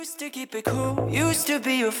Used to keep it cool, used to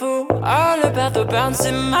be a fool, all about the bounce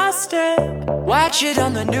in my step. Watch it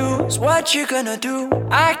on the news, what you gonna do?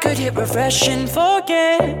 I could hit refresh and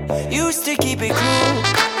forget. Used to keep it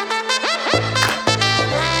cool.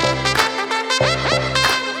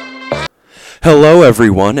 Hello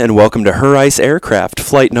everyone and welcome to Her Ice Aircraft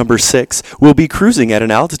Flight number 6. We'll be cruising at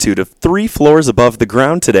an altitude of 3 floors above the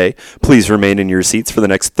ground today. Please remain in your seats for the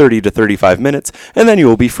next 30 to 35 minutes and then you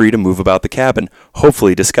will be free to move about the cabin,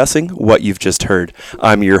 hopefully discussing what you've just heard.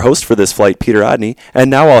 I'm your host for this flight, Peter Odney,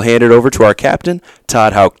 and now I'll hand it over to our captain,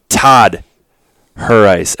 Todd Houck. Todd, Her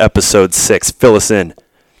Ice Episode 6. Fill us in,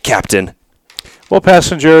 Captain. Well,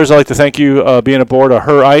 passengers, I'd like to thank you being aboard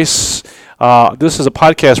Her Ice. This is a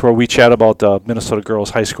podcast where we chat about Minnesota girls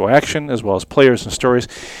high school action as well as players and stories.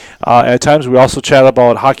 At times we also chat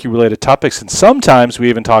about hockey-related topics, and sometimes we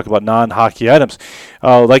even talk about non-hockey items.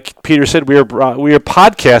 Like Peter said, we are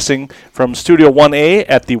podcasting from Studio 1A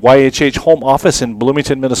at the YHH home office in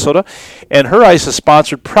Bloomington, Minnesota, and Her Ice is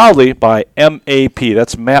sponsored proudly by MAP.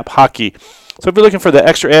 That's MAP Hockey. So if you're looking for the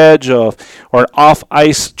extra edge or an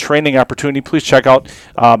off-ice training opportunity, please check out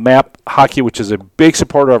MAP Hockey, which is a big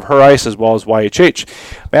supporter of Her Ice as well as YHH.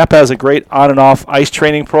 MAP has a great on- and off-ice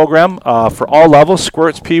training program for all levels,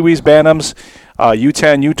 squirts, peewees, bantams,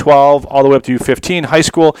 U10, U12, all the way up to U15, high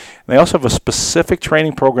school. And they also have a specific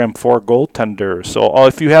training program for goaltenders. So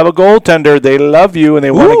if you have a goaltender, they love you and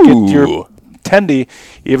they want to get your tendy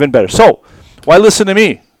even better. So why listen to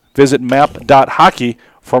me? Visit map.hockey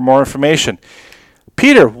for more information.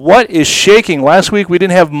 Peter, what is shaking? Last week we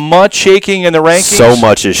didn't have much shaking in the rankings. So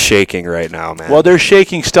much is shaking right now, man. Well, there's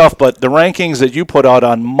shaking stuff, but the rankings that you put out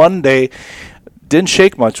on Monday didn't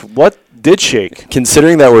shake much. What did shake?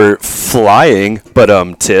 Considering that we're flying, but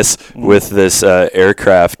with this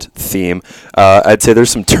aircraft theme, I'd say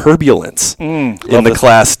there's some turbulence in the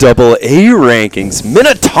Class AA rankings.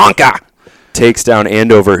 Minnetonka takes down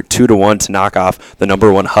Andover 2-1 to knock off the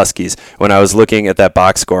number 1 Huskies. When I was looking at that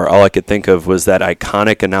box score, all I could think of was that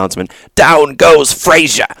iconic announcement, "Down goes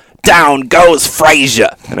Frazier! Down goes Frazier!"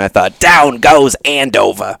 And I thought, down goes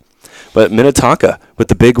Andover. But Minnetonka with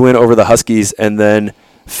the big win over the Huskies and then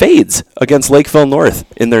fades against Lakeville North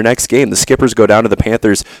in their next game. The Skippers go down to the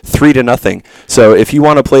Panthers 3-0. So if you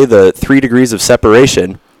want to play the 3 degrees of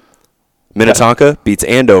separation, Minnetonka beats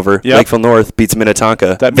Andover. Yep. Lakeville North beats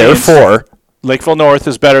Minnetonka. That Therefore, Lakeville North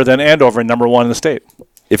is better than Andover, number 1 in the state.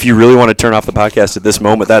 if you really want to turn off the podcast at this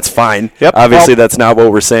moment, that's fine. Yep. Obviously, that's not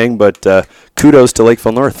what we're saying, but kudos to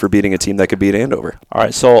Lakeville North for beating a team that could beat Andover. All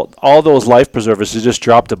right, so all those life preservers that just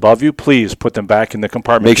dropped above you, please put them back in the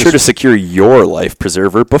compartment. Make sure to secure your life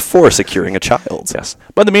preserver before securing a child's. Yes.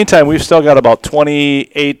 But in the meantime, we've still got about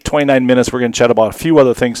 29 minutes. We're going to chat about a few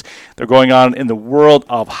other things that are going on in the world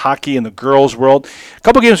of hockey, in the girls' world. A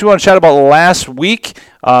couple games we want to chat about last week.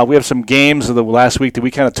 We have some games of the last week that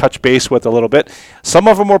we kind of touch base with a little bit. Some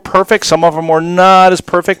of them were perfect. Some of them were not as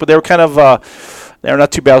perfect, but they were kind of they're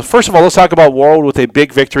not too bad. First of all, let's talk about Warroad with a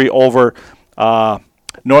big victory over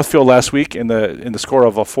Northfield last week in the score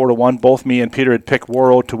of 4-1. Both me and Peter had picked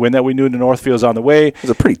Warroad to win that. We knew the Northfield's on the way. It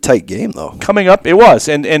was a pretty tight game, though. Coming up, it was.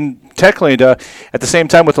 And technically, at the same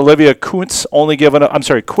time with Olivia Kuntz only giving up,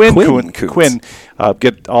 Quinn Kuntz.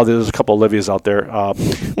 There's a couple of Olivias out there.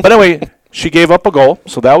 But anyway, she gave up a goal,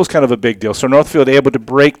 so that was kind of a big deal. So Northfield able to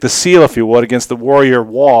break the seal, if you would, against the Warrior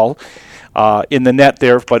wall in the net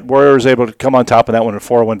there. But Warriors able to come on top of that one, a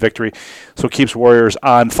 4-1 victory. So it keeps Warriors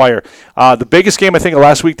on fire. The biggest game, I think, of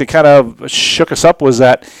last week that kind of shook us up was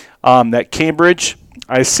that Cambridge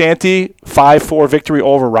Isanti 5-4 victory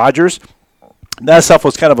over Rogers. That stuff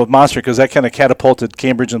was kind of a monster because that kind of catapulted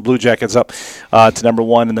Cambridge and Blue Jackets up to number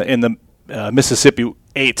 1 in the Mississippi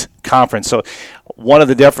 8 conference. So one of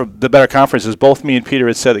the better conferences, both me and Peter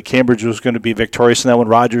had said that Cambridge was going to be victorious in that one,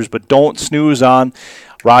 Rogers, but don't snooze on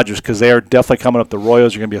Rogers because they are definitely coming up. The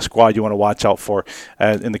Royals are going to be a squad you want to watch out for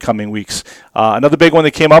in the coming weeks. Another big one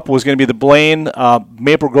that came up was going to be the Blaine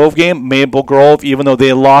Maple Grove game. Maple Grove, even though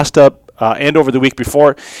they lost Andover the week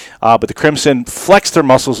before, but the Crimson flexed their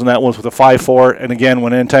muscles in that one with a 5-4. And again,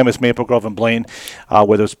 when anytime it's Maple Grove and Blaine,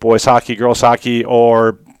 whether it's boys hockey, girls hockey,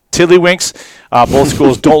 or Tiddlywinks, both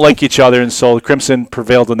schools don't like each other, and so the Crimson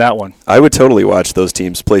prevailed in that one. I would totally watch those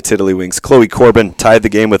teams play Tiddlywinks. Chloe Corbin tied the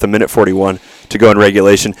game with 1:41 to go in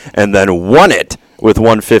regulation and then won it with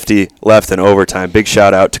 1:50 left in overtime. Big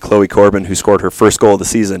shout out to Chloe Corbin, who scored her first goal of the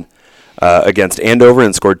season against Andover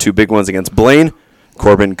and scored 2 big ones against Blaine.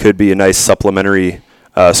 Corbin could be a nice supplementary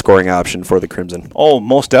scoring option for the Crimson. Oh,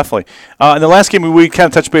 most definitely. And the last game we kind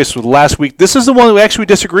of touched base with last week, this is the one that we actually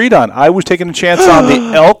disagreed on. I was taking a chance on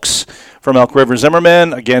the Elks from Elk River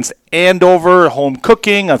Zimmerman against Andover, home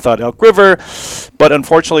cooking. I thought Elk River, but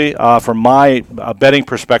unfortunately, from my betting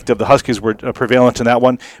perspective, the Huskies were prevalent in that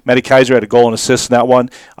one. Maddie Kaiser had a goal and assist in that one.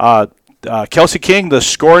 Kelsey King, the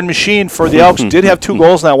scoring machine for the Elks, did have 2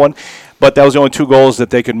 goals in that one, but that was the only 2 goals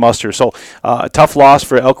that they could muster. So a tough loss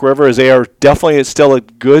for Elk River, as they are definitely still a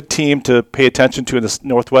good team to pay attention to in the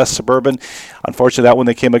Northwest Suburban. Unfortunately, that one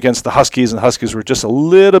they came against the Huskies, and the Huskies were just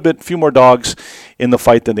a few more dogs in the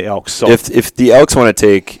fight than the Elks. So if the Elks want to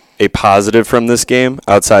take a positive from this game,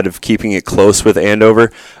 outside of keeping it close with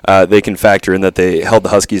Andover, they can factor in that they held the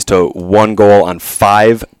Huskies to 1 goal on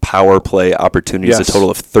 5 power play opportunities, a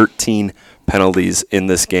total of 13 penalties in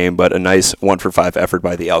this game, but a nice 1-for-5 effort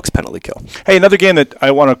by the Elks penalty kill. Hey, another game that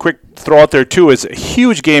I want to quick throw out there too is a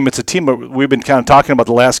huge game. It's a team that we've been kind of talking about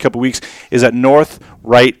the last couple of weeks, is at North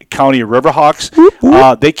Wright County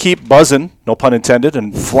Riverhawks. They keep buzzing, no pun intended,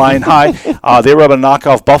 and flying high. They were able to knock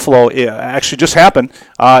off Buffalo. It actually just happened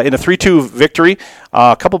in a 3-2 victory.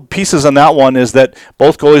 A couple pieces on that one is that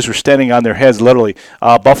both goalies were standing on their heads, literally.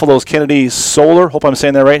 Buffalo's Kennedy Solar, hope I'm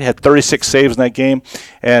saying that right, had 36 saves in that game.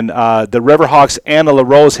 And the Riverhawks, Anna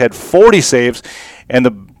LaRose, had 40 saves. And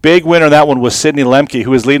the big winner in that one was Sydney Lemke,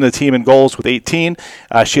 who was leading the team in goals with 18.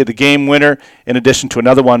 She had the game winner in addition to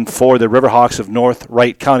another one for the Riverhawks of North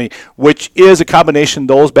Wright County, which is a combination of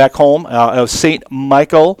those back home of St.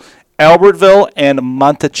 Michael, Albertville, and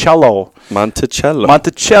Monticello.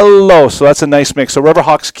 So that's a nice mix. So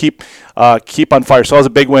Riverhawks keep on fire. So that was a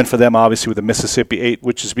big win for them, obviously, with the Mississippi 8,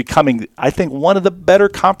 which is becoming, I think, one of the better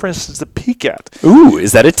conferences to peak at. Ooh,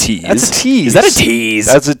 is that a tease? That's a tease. Is that a tease?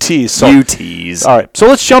 That's a tease. So, you tease. All right, so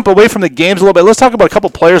let's jump away from the games a little bit. Let's talk about a couple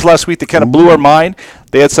players last week that kind of blew our mind.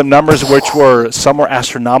 They had some numbers which were, some were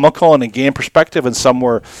astronomical in a game perspective, and some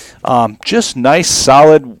were just nice,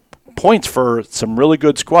 solid points for some really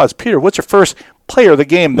good squads. Peter, what's your first player of the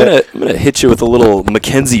game? I'm gonna hit you with a little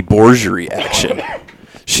Mackenzie Borgery action.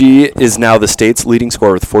 She is now the state's leading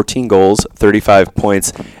scorer with 14 goals, 35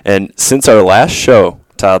 points, and since our last show,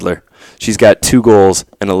 Toddler, she's got 2 goals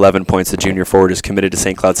and 11 points. The junior forward is committed to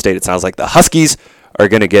St. Cloud State. It sounds like the Huskies are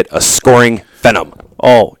going to get a scoring venom.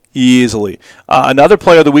 Oh, easily. Another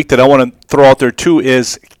player of the week that I want to throw out there, too,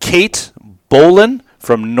 is Kate Bolin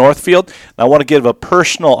from Northfield. And I want to give a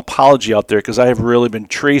personal apology out there because I have really been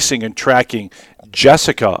tracing and tracking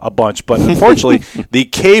Jessica a bunch. But unfortunately, the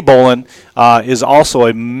K Bolin is also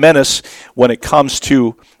a menace when it comes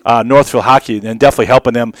to Northfield hockey, and definitely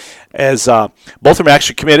helping them as both of them are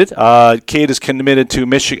actually committed. Kate is committed to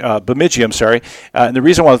Bemidji, and the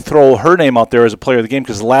reason I want to throw her name out there as a player of the game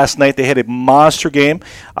because last night they had a monster game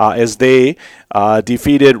as they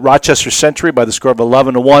defeated Rochester Century by the score of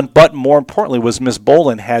 11-1, but more importantly was Miss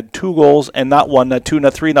Bolin had 2 goals and not 1, not 2,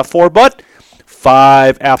 not 3, not 4, but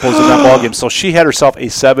 5 apples in that ballgame. So she had herself a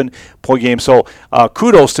 7-point game. So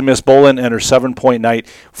kudos to Miss Bolin and her 7-point night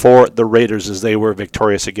for the Raiders as they were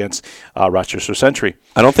victorious against Rochester Century.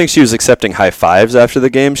 I don't think she was accepting high fives after the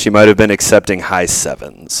game. She might have been accepting high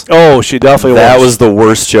sevens. Oh, she definitely was. That was the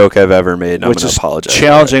worst joke I've ever made, and I'm going to apologize.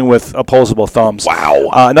 Challenging with opposable thumbs. Wow.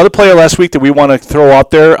 Another player last week that we want to throw out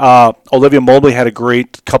there, Olivia Mobley had a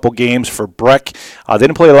great couple games for Breck. They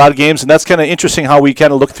didn't play a lot of games, and that's kind of interesting how we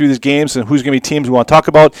kind of look through these games and who's going to be teams we want to talk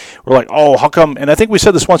about. We're like, oh, how come? And I think we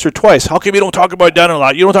said this once or twice. How come you don't talk about Dunn a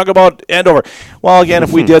lot? You don't talk about Andover. Well, again,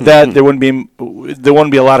 if we did that, there wouldn't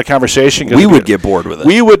be a lot of conversation. We would get bored with it.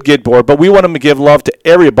 We would get bored, but we want to give love to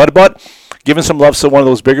everybody. But giving some love to one of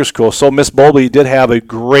those bigger schools. So Miss Mobley did have a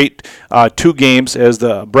great 2 games, as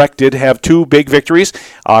the Breck did have 2 big victories.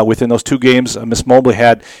 Within those 2 games, Miss Mobley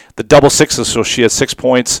had the double sixes, so she had 6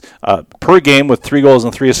 points per game with 3 goals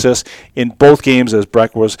and 3 assists in both games, as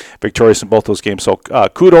Breck was victorious in both those games. So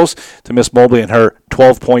kudos to Miss Mobley and her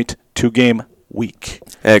 12-point 2-game week.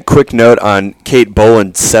 And a quick note on Kate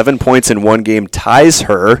Bolin, 7 points in 1 game ties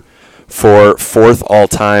her for 4th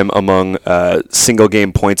all-time among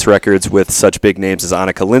single-game points records with such big names as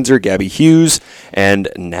Annika Linzer, Gabby Hughes, and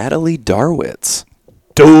Natalie Darwitz.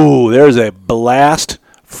 Dude, there's a blast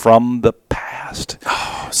from the past.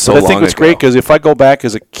 Oh, so but I think it's great because if I go back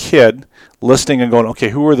as a kid listening and going, okay,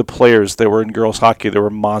 who were the players that were in girls hockey that were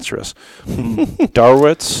monstrous?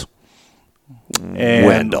 Darwitz and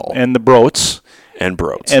Wendell. And the Broats. And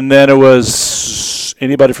Broats. And then it was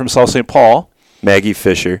anybody from South St. Paul. Maggie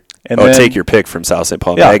Fisher. And then, take your pick from South St.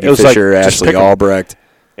 Paul. Yeah, Maggie Fisher, like, Ashley Albrecht.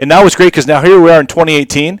 And now it's great because now here we are in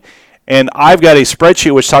 2018, and I've got a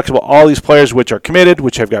spreadsheet which talks about all these players which are committed,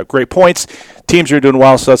 which have got great points. Teams are doing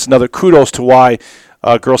well, so that's another kudos to why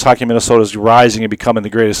girls hockey in Minnesota is rising and becoming the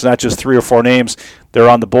greatest. It's not just 3 or 4 names they're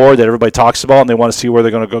on the board that everybody talks about and they want to see where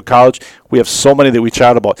they're going to go to college. We have so many that we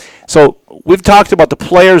chat about. So we've talked about the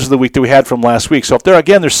players of the week that we had from last week. So if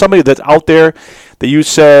there's somebody that's out there that you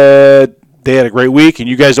said they had a great week and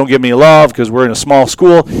you guys don't give me love because we're in a small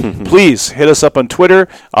school, please hit us up on Twitter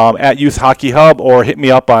at Youth Hockey Hub, or hit me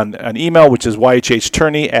up on an email, which is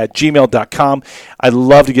yhhturney@gmail.com. I'd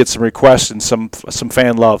love to get some requests and some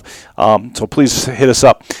fan love. So please hit us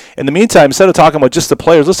up. In the meantime, instead of talking about just the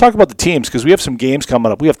players, let's talk about the teams, because we have some games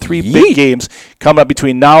coming up. We have 3 big games coming up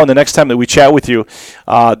between now and the next time that we chat with you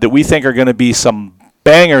that we think are going to be some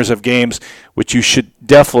bangers of games, which you should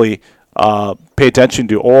definitely pay attention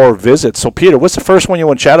to or visit. So, Peter, what's the first one you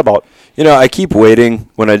want to chat about? I keep waiting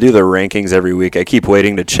when I do the rankings every week. I keep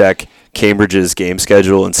waiting to check Cambridge's game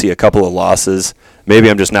schedule and see a couple of losses. Maybe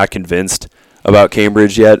I'm just not convinced about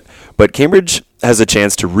Cambridge yet, but Cambridge has a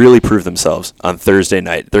chance to really prove themselves on Thursday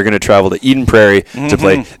night. They're going to travel to Eden Prairie to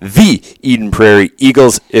play the Eden Prairie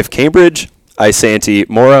Eagles. If Cambridge, Isanti,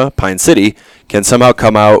 Mora, Pine City can somehow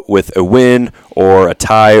come out with a win or a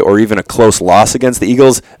tie or even a close loss against the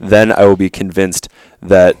Eagles, then I will be convinced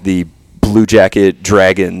that the Blue Jacket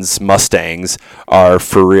Dragons Mustangs are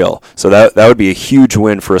for real. So that would be a huge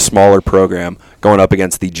win for a smaller program going up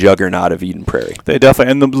against the juggernaut of Eden Prairie. They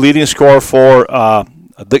definitely, and the leading scorer for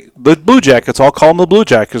the Blue Jackets, I'll call them the Blue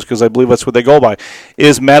Jackets because I believe that's what they go by,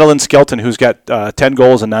 is Madeline Skelton, who's got 10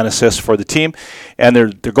 goals and 9 assists for the team. And their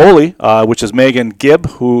goalie, which is Megan Gibb,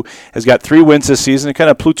 who has got 3 wins this season. They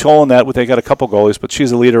kind of plutone that, they got a couple goalies, but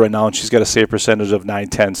she's a leader right now, and she's got a save percentage of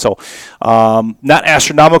 .910. So not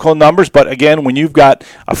astronomical numbers, but again, when you've got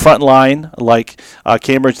a front line like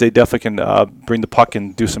Cambridge, they definitely can bring the puck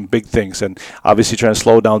and do some big things. And obviously trying to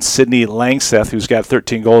slow down Sydney Langseth, who's got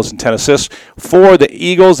 13 goals and 10 assists for the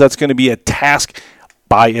Eagles. That's going to be a task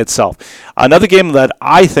by itself. Another game that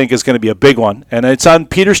I think is going to be a big one, and it's on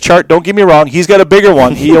Peter's chart, don't get me wrong, he's got a bigger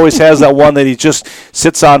one. He always has that one that he just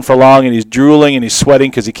sits on for long and he's drooling and he's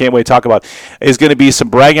sweating because he can't wait to talk about, is going to be some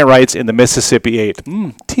bragging rights in the Mississippi 8.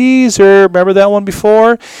 Teaser, remember that one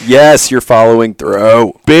before? Yes, you're following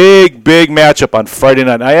through. Big matchup on Friday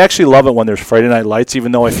night. I actually love it when there's Friday night lights,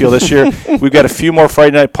 even though I feel this year we've got a few more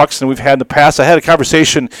Friday night pucks than we've had in the past. I had a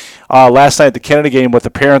conversation last night at the Kennedy game with a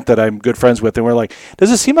parent that I'm good friends with, and we're like, does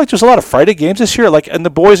it seem like there's a lot of Friday games this year? Like, and the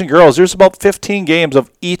boys and girls, there's about 15 games of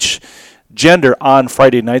each gender on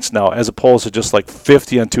Friday nights now, as opposed to just like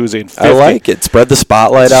 50 on Tuesday and 50. I like it. Spread the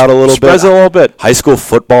spotlight out a little bit. Spreads it a little bit. High school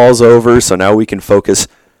football's over, so now we can focus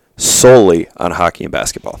solely on hockey and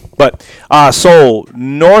basketball. But so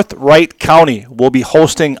North Wright County will be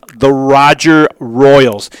hosting the Roger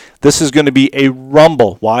Royals. This is going to be a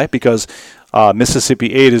rumble. Why? Because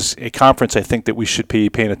Mississippi 8 is a conference I think that we should be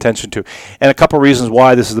paying attention to. And a couple of reasons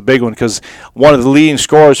why this is the big one, because one of the leading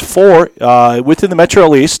scorers for, within the Metro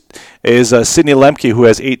at least, is Sydney Lemke, who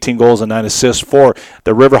has 18 goals and 9 assists for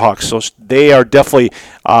the Riverhawks. So they are definitely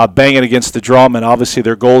banging against the drum, and obviously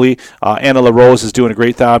their goalie, Anna LaRose, is doing a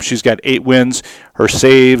great job. She's got 8 wins. Her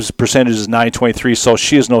saves percentage is .923, so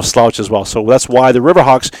she is no slouch as well. So that's why the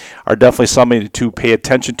Riverhawks are definitely somebody to pay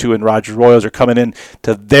attention to, and Roger Royals are coming in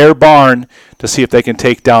to their barn to see if they can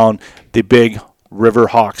take down the big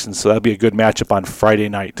Riverhawks. And so that'll be a good matchup on Friday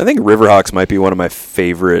night. I think Riverhawks might be one of my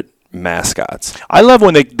favorite mascots. I love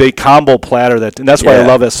when they combo platter that, and that's why I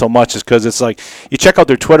love it so much, is because it's like you check out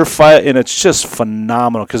their Twitter fight and it's just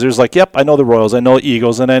phenomenal, because there's like, yep, I know the Royals, I know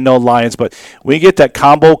Eagles, and I know Lions, but when you get that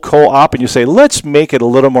combo co-op and you say, let's make it a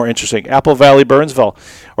little more interesting. Apple Valley Burnsville,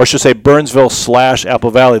 or I should say Burnsville /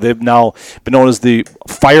 Apple Valley, they've now been known as the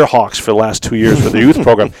Firehawks for the last 2 years for their youth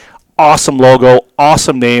program. Awesome logo,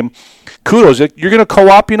 awesome name. Kudos. You're going to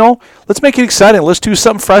co-op, let's make it exciting. Let's do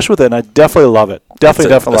something fresh with it, and I definitely love it.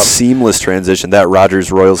 Definitely love it. Seamless transition. That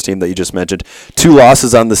Rogers Royals team that you just mentioned, 2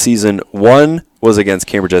 losses on the season. One was against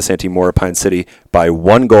Cambridge Isanti Mora Pine City by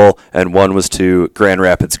 1 goal, and one was to Grand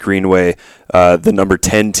Rapids Greenway, the number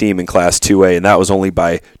 10 team in Class 2A, and that was only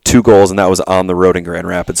by 2 goals, and that was on the road in Grand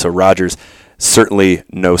Rapids. So Rogers, certainly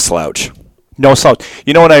no slouch. No slouch.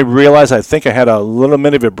 When I realized, I think I had a little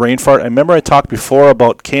bit of a brain fart. I remember I talked before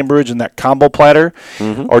about Cambridge and that combo platter,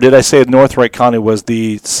 or did I say North Wright County was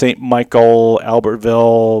the St. Michael,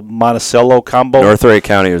 Albertville, Monticello combo? North Wright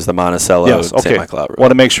County was the Monticello, yes, okay. St. Michael, Albertville.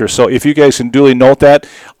 Want to make sure. So if you guys can duly note that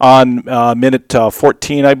on minute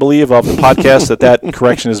 14, I believe, of the podcast, that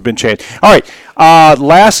correction has been changed. All right.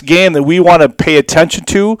 Last game that we want to pay attention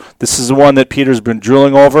to. This is the one that Peter's been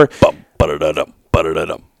drooling over.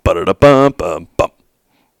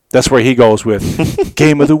 That's where he goes with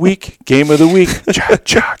game of the week, game of the week,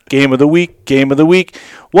 game of the week, game of the week.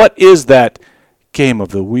 What is that game of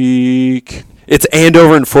the week? It's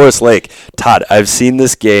Andover and Forest Lake. Todd, I've seen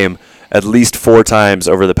this game at least 4 times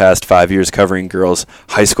over the past 5 years covering girls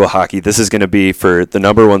high school hockey. This is going to be for the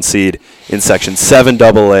number 1 seed in Section 7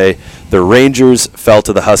 AA. The Rangers fell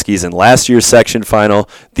to the Huskies in last year's section final.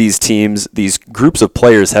 These teams, these groups of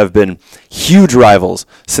players have been huge rivals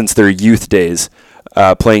since their youth days,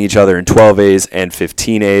 playing each other in 12As and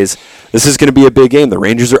 15As. This is going to be a big game. The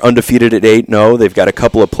Rangers are undefeated at 8-0. They've got a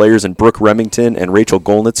couple of players in Brooke Remington and Rachel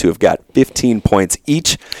Golnitz who have got 15 points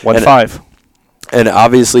each. 1-5. And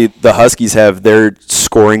obviously, the Huskies have their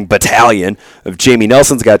scoring battalion of Jamie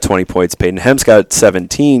Nelson's got 20 points, Peyton Hemp's got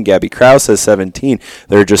 17, Gabby Krause has 17.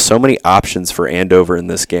 There are just so many options for Andover in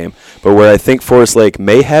this game. But where I think Forest Lake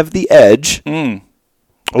may have the edge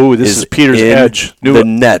Oh, this is Peter's edge. The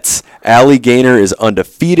Nets. Allie Gaynor is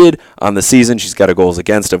undefeated on the season. She's got a goals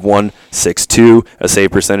against of 1.62, a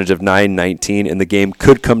save percentage of .919, and the game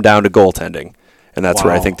could come down to goaltending. And that's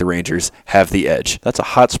where I think the Rangers have the edge. That's a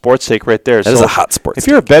hot sports take right there. That is a hot sports take. If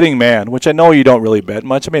you're a betting man, which I know you don't really bet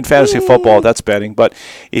much, I mean, fantasy football, that's betting. But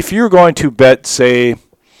if you're going to bet, say,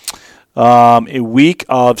 a week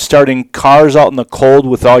of starting cars out in the cold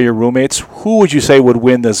with all your roommates, who would you say would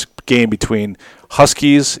win this game between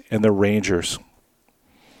Huskies and the Rangers?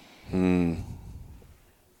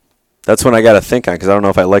 That's when I got to think on, because I don't know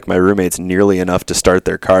if I like my roommates nearly enough to start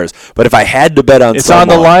their cars. But if I had to bet on it's on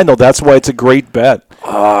the line, though. That's why it's a great bet.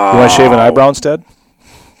 You want to shave an eyebrow instead?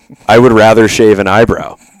 I would rather shave an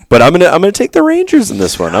eyebrow. But I'm gonna take the Rangers in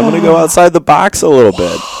this one. I'm gonna go outside the box a little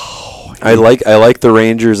bit. I like the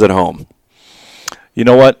Rangers at home. You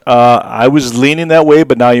know what? I was leaning that way,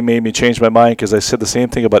 but now you made me change my mind because I said the same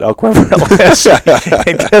thing about Elk River last week.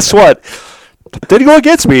 And guess what? Didn't go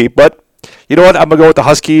against me, but you know what? I'm going to go with the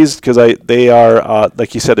Huskies because they are,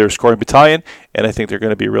 like you said, they're a scoring battalion, and I think they're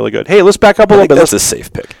going to be really good. Hey, let's back up a little bit. That's a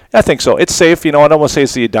safe pick. I think so. It's safe. You know, I don't want to say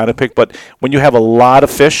it's the Edina pick, but when you have a lot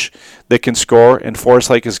of fish that can score, and Forest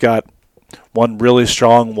Lake has got one really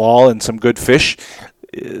strong wall and some good fish,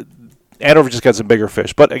 Andover just got some bigger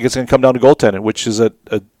fish. But I guess it's going to come down to goaltending, which is a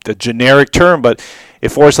generic term. But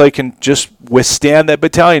if Forest Lake can just withstand that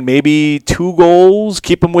battalion, maybe 2 goals,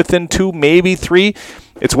 keep them within 2, maybe 3,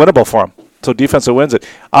 it's winnable for them. So defense wins it.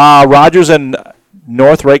 Rogers and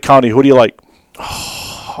North Wright County, who do you like?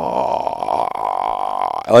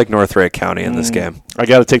 I like North Wright County in this game. I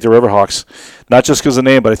got to take the Riverhawks. Not just because of the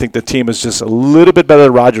name, but I think the team is just a little bit better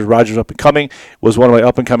than Rogers. Rogers up and coming was one of my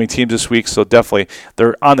up and coming teams this week, so definitely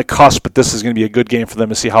they're on the cusp, but this is going to be a good game for them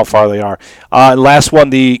to see how far they are. Last one,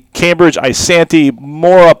 the Cambridge Isanti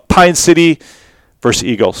Mora Pine City versus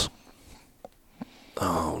Eagles.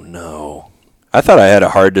 Oh, no. I thought I had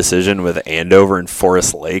a hard decision with Andover and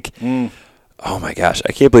Forest Lake. Oh, my gosh.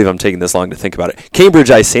 I can't believe I'm taking this long to think about it. Cambridge,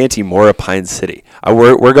 Isanti, Mora, Pine City.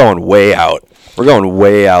 We're going way out. We're going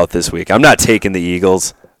way out this week. I'm not taking the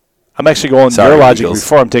Eagles. I'm actually going their logic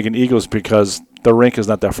before I'm taking Eagles because the rink is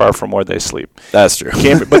not that far from where they sleep. That's true.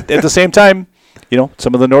 But at the same time, you know,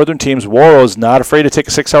 some of the northern teams, Warrow is not afraid to take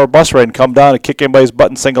a 6-hour bus ride and come down and kick anybody's butt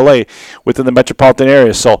in single A within the metropolitan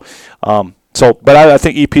area. But I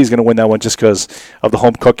think EP is going to win that one just because of the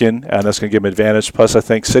home cooking, and that's going to give him advantage. Plus, I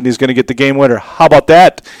think Sydney's going to get the game winner. How about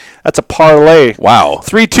that? That's a parlay. Wow.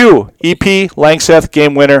 3-2. EP, Langseth,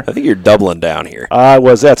 game winner. I think you're doubling down here.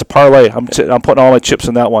 That's a parlay. I'm putting all my chips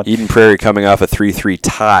in that one. Eden Prairie coming off a 3-3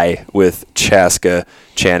 tie with Chaska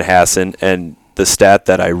Chanhassen, and the stat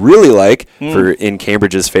that I really like for in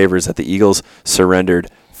Cambridge's favor is that the Eagles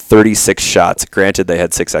surrendered 36 shots. Granted, they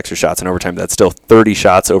had 6 extra shots in overtime. That's still 30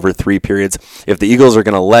 shots over 3 periods. If the Eagles are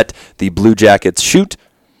going to let the Blue Jackets shoot,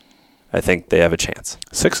 I think they have a chance.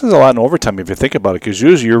 6 is a lot in overtime if you think about it, because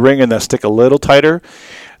usually you're ringing that stick a little tighter.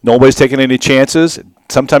 Nobody's taking any chances.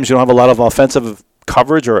 Sometimes you don't have a lot of offensive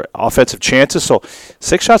coverage or offensive chances. So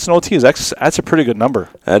 6 shots in OT, that's a pretty good number.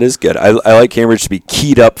 That is good. I like Cambridge to be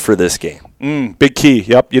keyed up for this game. Big key.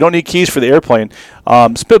 Yep. You don't need keys for the airplane.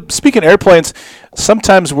 Speaking of airplanes,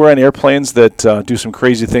 sometimes we're on airplanes that do some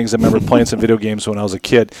crazy things. I remember playing some video games when I was a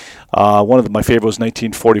kid. One of my favorite was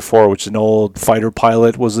 1944, which is an old fighter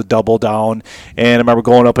pilot, was a double down. And I remember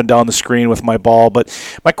going up and down the screen with my ball. But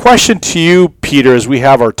my question to you, Peter, as we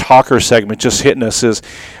have our talker segment just hitting us is,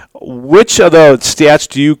 which of the stats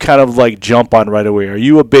do you kind of like jump on right away? Are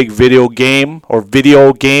you a big video game or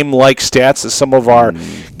video game-like stats that some of our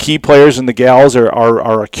key players and the gals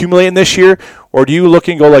are accumulating this year? Or do you look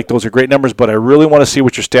and go like, those are great numbers, but I really want to see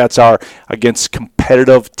what your stats are against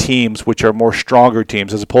competitive teams, which are more stronger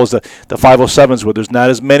teams, as opposed to the 507s where there's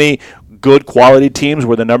not as many good quality teams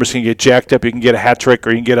where the numbers can get jacked up. You can get a hat trick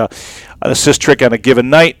or you can get an assist trick on a given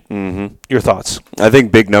night. Mm-hmm. Your thoughts? I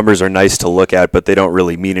think big numbers are nice to look at, but they don't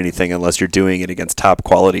really mean anything unless you're doing it against top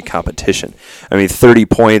quality competition. I mean, 30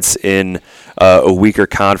 points in a weaker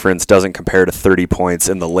conference doesn't compare to 30 points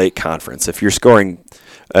in the late conference. If you're scoring,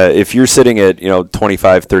 if you're sitting at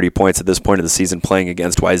 25, 30 points at this point of the season playing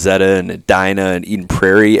against Wayzata and Edina and Eden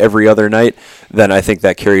Prairie every other night, then I think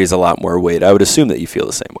that carries a lot more weight. I would assume that you feel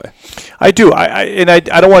the same way. I do. I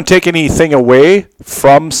don't want to take anything away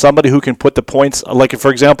from somebody who can put the points. Like,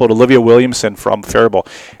 for example, Olivia Williamson from Faribault.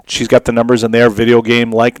 She's got the numbers in there, video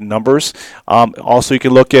game-like numbers. Also, you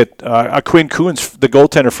can look at Quinn Coons, the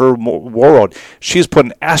goaltender for Warroad. She's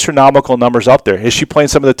putting astronomical numbers up there. Is she playing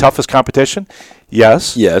some of the toughest competition?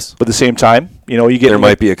 Yes. But at the same time, you get... There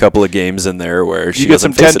might be a couple of games in there where she you get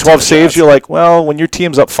some 10, 12 saves. You're like, well, when your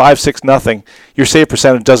team's up 5-6-0, your save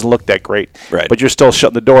percentage doesn't look that great. Right. But you're still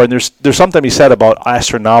shutting the door. And there's something to be said about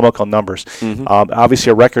astronomical numbers. Mm-hmm.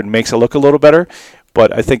 Obviously, a record makes it look a little better.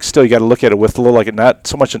 But I think still you got to look at it with a little, like, not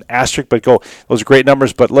so much an asterisk, but go, those are great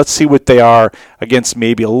numbers, but let's see what they are against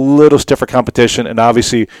maybe a little stiffer competition. And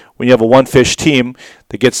obviously, when you have a one-fish team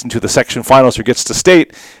that gets into the section finals or gets to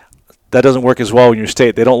state, that doesn't work as well when you're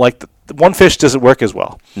state. They don't like the one fish doesn't work as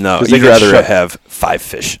well. No, you'd rather have 5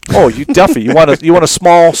 fish. Oh, you definitely you want a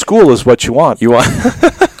small school is what you want. You want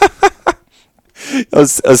a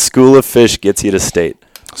school of fish gets you to state.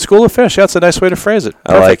 School of Fish. That's a nice way to phrase it. Perfect.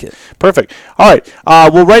 I like it. Perfect. All right.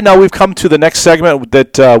 Well, right now we've come to the next segment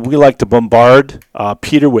that we like to bombard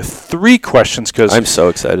Peter with 3 questions. I'm so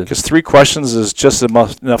excited. Because 3 questions is just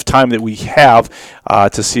enough time that we have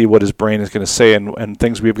to see what his brain is going to say and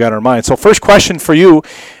things we've got in our mind. So first question for you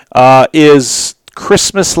is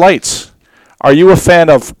Christmas lights. Are you a fan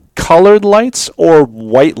of colored lights or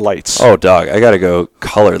white lights? Oh, dog, I gotta go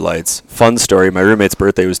colored lights. Fun story, my roommate's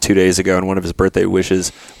birthday was 2 days ago, and one of his birthday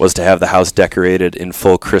wishes was to have the house decorated in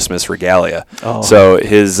full Christmas regalia. Oh. So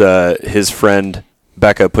his friend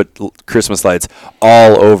Becca put Christmas lights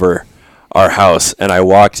all over our house, and I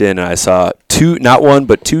walked in and I saw 2, not one,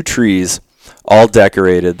 but 2 trees all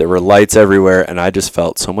decorated. There were lights everywhere, and I just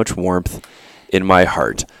felt so much warmth in my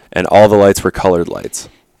heart, and all the lights were colored lights.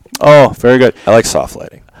 Oh, very good. I like soft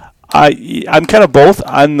lighting. I'm kind of both.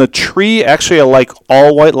 On the tree, actually, I like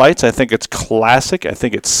all white lights. I think it's classic. I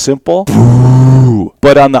think it's simple. Ooh.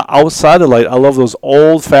 But on the outside of the light, I love those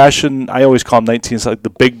old-fashioned, I always call them 19s, like the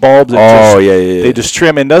big bulbs. Yeah. They just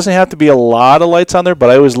trim. And it doesn't have to be a lot of lights on there, but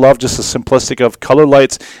I always love just the simplistic of color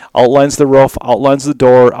lights, outlines the roof, outlines the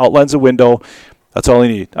door, outlines the window. That's all you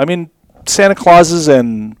need. I mean, Santa Clauses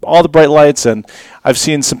and all the bright lights, and I've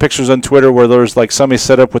seen some pictures on Twitter where there's like somebody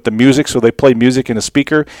set up with the music, so they play music in a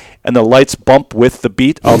speaker, and the lights bump with the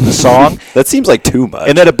beat of the song. That seems like too much.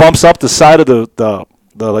 And then it bumps up the side of the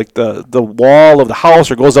wall of the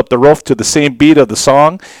house, or goes up the roof to the same beat of the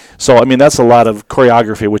song. So I mean, that's a lot of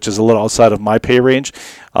choreography, which is a little outside of my pay range,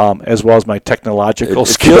 as well as my technological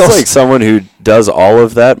skills. It feels like someone who does all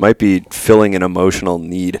of that might be filling an emotional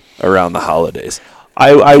need around the holidays.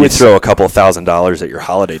 I would throw a couple $1,000s at your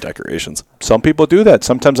holiday decorations. Some people do that.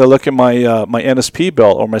 Sometimes I look at my NSP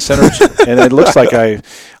bill or my centers, and it looks like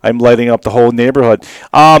I'm lighting up the whole neighborhood.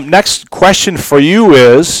 Next question for you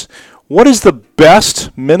is, what is the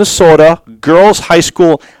best Minnesota girls high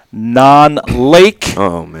school non-lake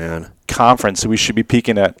conference that we should be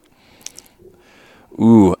peaking at?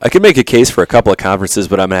 Ooh, I could make a case for a couple of conferences,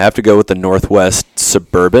 but I'm going to have to go with the Northwest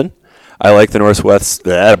Suburban. I like the Northwest.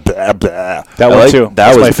 That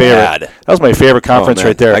was my favorite. Bad. That was my favorite conference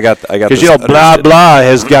right there. I got because blah blah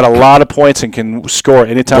has got a lot of points and can score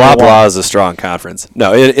anytime. Blah blah is a strong conference.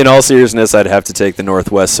 No, in all seriousness, I'd have to take the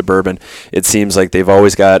Northwest Suburban. It seems like they've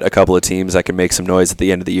always got a couple of teams that can make some noise at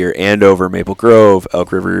the end of the year. Andover, Maple Grove,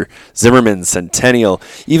 Elk River, Zimmerman, Centennial.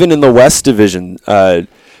 Even in the West Division,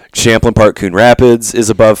 Champlain Park, Coon Rapids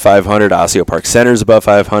is above 500. Osseo Park Center is above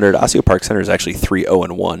 500. Osseo Park Center is actually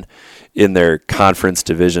 3-0-1 in their conference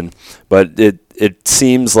division. But it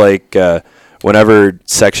seems like whenever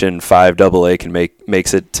Section 5 AA can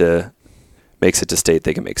makes it to state,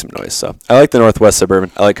 they can make some noise. So I like the Northwest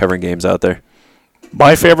Suburban. I like covering games out there.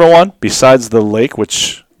 My favorite one, besides the lake,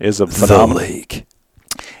 which is a phenomenal. The lake.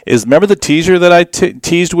 Is remember the teaser that I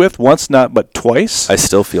teased with once, not but twice? I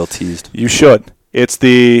still feel teased. You should. It's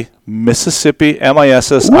the Mississippi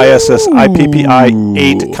MISS ISS IPPI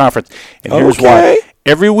 8 conference. And here's why.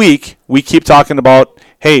 Every week, we keep talking about,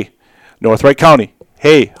 hey, North Wright County.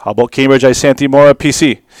 Hey, how about Cambridge Isanti Mora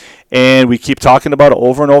PC? And we keep talking about it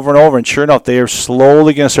over and over and over. And sure enough, they are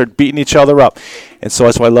slowly going to start beating each other up. And so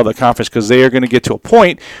that's why I love the conference, because they are going to get to a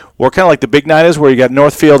point where kind of like the Big Nine is, where you got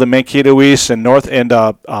Northfield and Mankato East and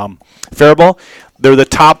Faribault. They're the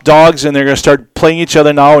top dogs, and they're going to start playing each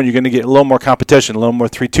other now, and you're going to get a little more competition, a little more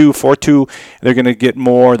 3-2, 4-2. They're going to get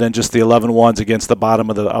more than just the 11-1s against the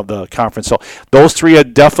bottom of the conference. So those three, I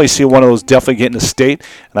definitely see one of those definitely getting to state,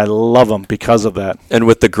 and I love them because of that. And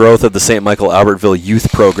with the growth of the St. Michael Albertville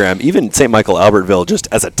youth program, even St. Michael Albertville just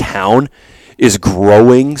as a town is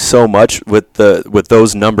growing so much with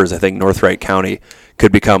those numbers. I think North Wright County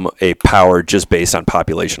could become a power just based on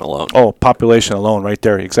population alone. Oh, population alone, right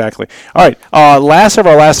there, exactly. All right, last of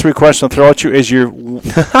our last three questions I'll throw at you is your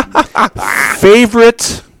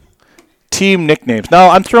favorite team nicknames. Now,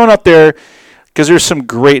 I'm throwing up there because there's some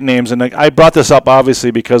great names, and I brought this up obviously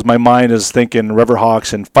because my mind is thinking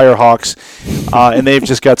Riverhawks and Firehawks, and they've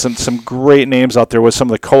just got some great names out there with some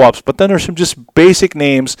of the co-ops, but then there's some just basic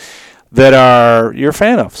names that you're a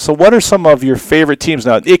fan of. So what are some of your favorite teams?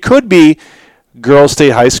 Now, it could be girls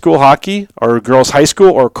state high school hockey or girls high school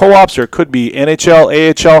or co-ops, or it could be NHL,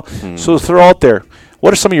 AHL. So throw out there,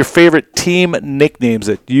 what are some of your favorite team nicknames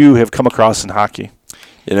that you have come across in hockey?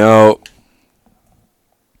 Oh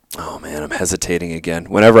man, I'm hesitating again.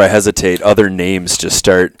 Whenever I hesitate, other names just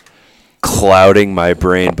start clouding my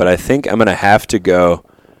brain, but I think I'm going to have to go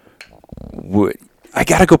I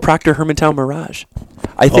got to go Proctor Hermantown Mirage.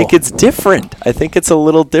 I think it's different. I think it's a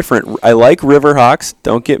little different. I like Riverhawks.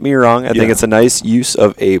 Don't get me wrong. I think it's a nice use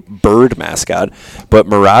of a bird mascot. But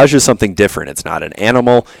Mirage is something different. It's not an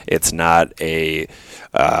animal. It's not a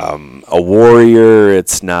warrior.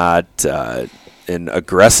 It's not an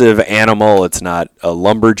aggressive animal. It's not a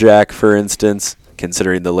lumberjack, for instance,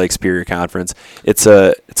 considering the Lake Superior Conference. It's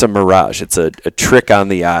a mirage. It's a trick on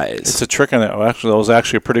the eyes. It's a trick on the eyes. Actually, that was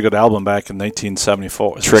actually a pretty good album back in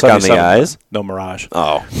 1974. Trick on the eyes? No, Mirage.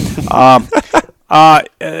 Oh.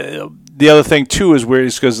 The other thing, too, is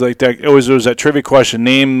weird because like that, it was that trivia question.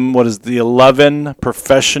 Name, what is the 11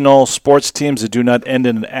 professional sports teams that do not end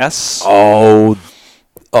in an S?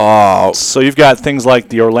 Oh, so you've got things like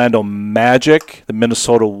the Orlando Magic, the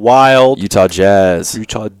Minnesota Wild, Utah Jazz,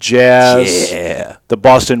 yeah, the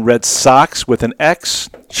Boston Red Sox with an X,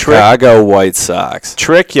 Chicago White Sox,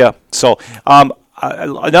 yeah. So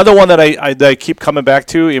another one that I keep coming back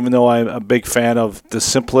to, even though I'm a big fan of the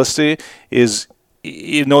simplicity, is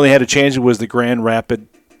even though they had to change it, was the Grand Rapid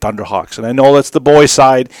Thunderhawks, and I know that's the boys'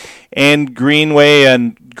 side, and Greenway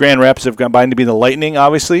and Grand Rapids have combined to be the Lightning,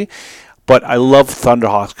 obviously. But I love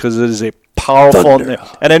Thunderhawks because it is a powerful name.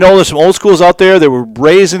 And I know there's some old schools out there that were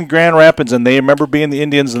raised in Grand Rapids, and they remember being the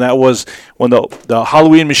Indians, and that was when the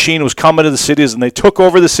Halloween machine was coming to the cities, and they took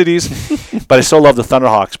over the cities. But I still love the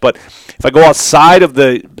Thunderhawks. But if I go outside of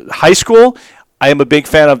the high school, I am a big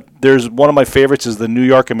fan of, there's one of my favorites is the New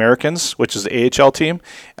York Americans, which is the AHL team.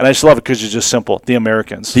 And I just love it because it's just simple. The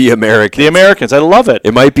Americans. The Americans. I love it.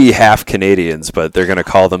 It might be half Canadians, but they're going to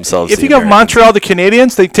call themselves If you got Montreal, the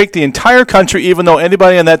Canadians, they take the entire country, even though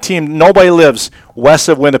anybody on that team, nobody lives west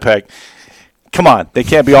of Winnipeg. Come on. They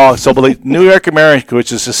can't be all. So, but New York American,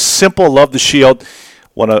 which is just simple, love the shield.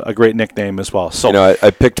 What a great nickname as well. So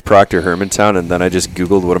I picked Proctor Hermantown, and then I just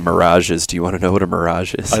Googled what a mirage is. Do you want to know what a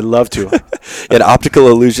mirage is? I'd love to. An optical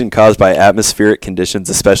illusion caused by atmospheric conditions,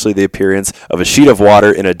 especially the appearance of a sheet of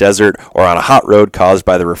water in a desert or on a hot road caused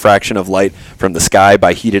by the refraction of light from the sky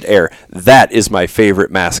by heated air. That is my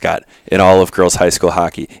favorite mascot in all of girls' high school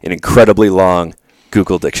hockey. An incredibly long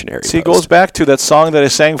Google dictionary. See, it goes back to that song that I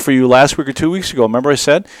sang for you last week or 2 weeks ago. Remember I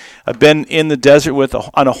said, I've been in the desert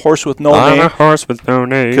on a horse with no name. On a horse with no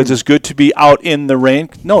name. Because it's good to be out in the rain.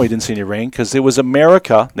 No, he didn't see any rain because it was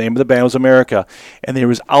America. The name of the band was America. And he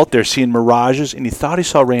was out there seeing mirages, and he thought he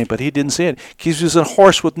saw rain, but he didn't see it. He was a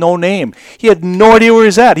horse with no name. He had no idea where he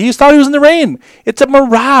was at. He just thought he was in the rain. It's a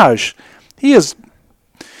mirage.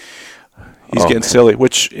 He's getting silly,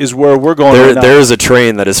 which is where we're going right now. There is a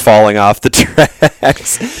train that is falling off the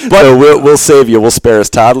tracks. But so we'll save you. We'll spare us.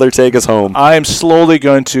 Toddler, take us home. I am slowly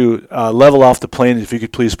going to level off the plane. If you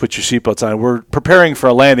could please put your seatbelts on. We're preparing for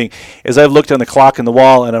a landing. As I've looked on the clock and the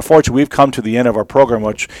wall, and unfortunately we've come to the end of our program,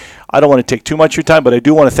 which I don't want to take too much of your time, but I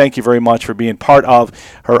do want to thank you very much for being part of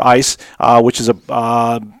Her Ice, which is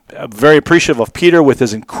very appreciative of Peter with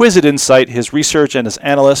his inquisitive insight, his research, and his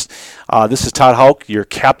analyst. This is Todd Houck, your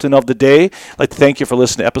captain of the day. I'd like to thank you for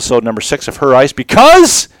listening to episode number 6 of Her Ice,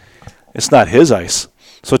 because it's not his ice.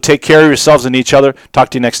 So take care of yourselves and each other. Talk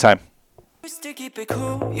to you next time. Used to keep it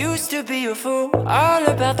cool, used to be a fool, all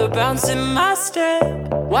about the bounce in my step.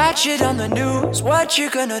 Watch it on the news, what you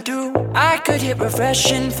gonna do? I could hit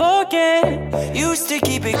refresh and forget. Used to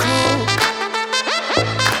keep it cool.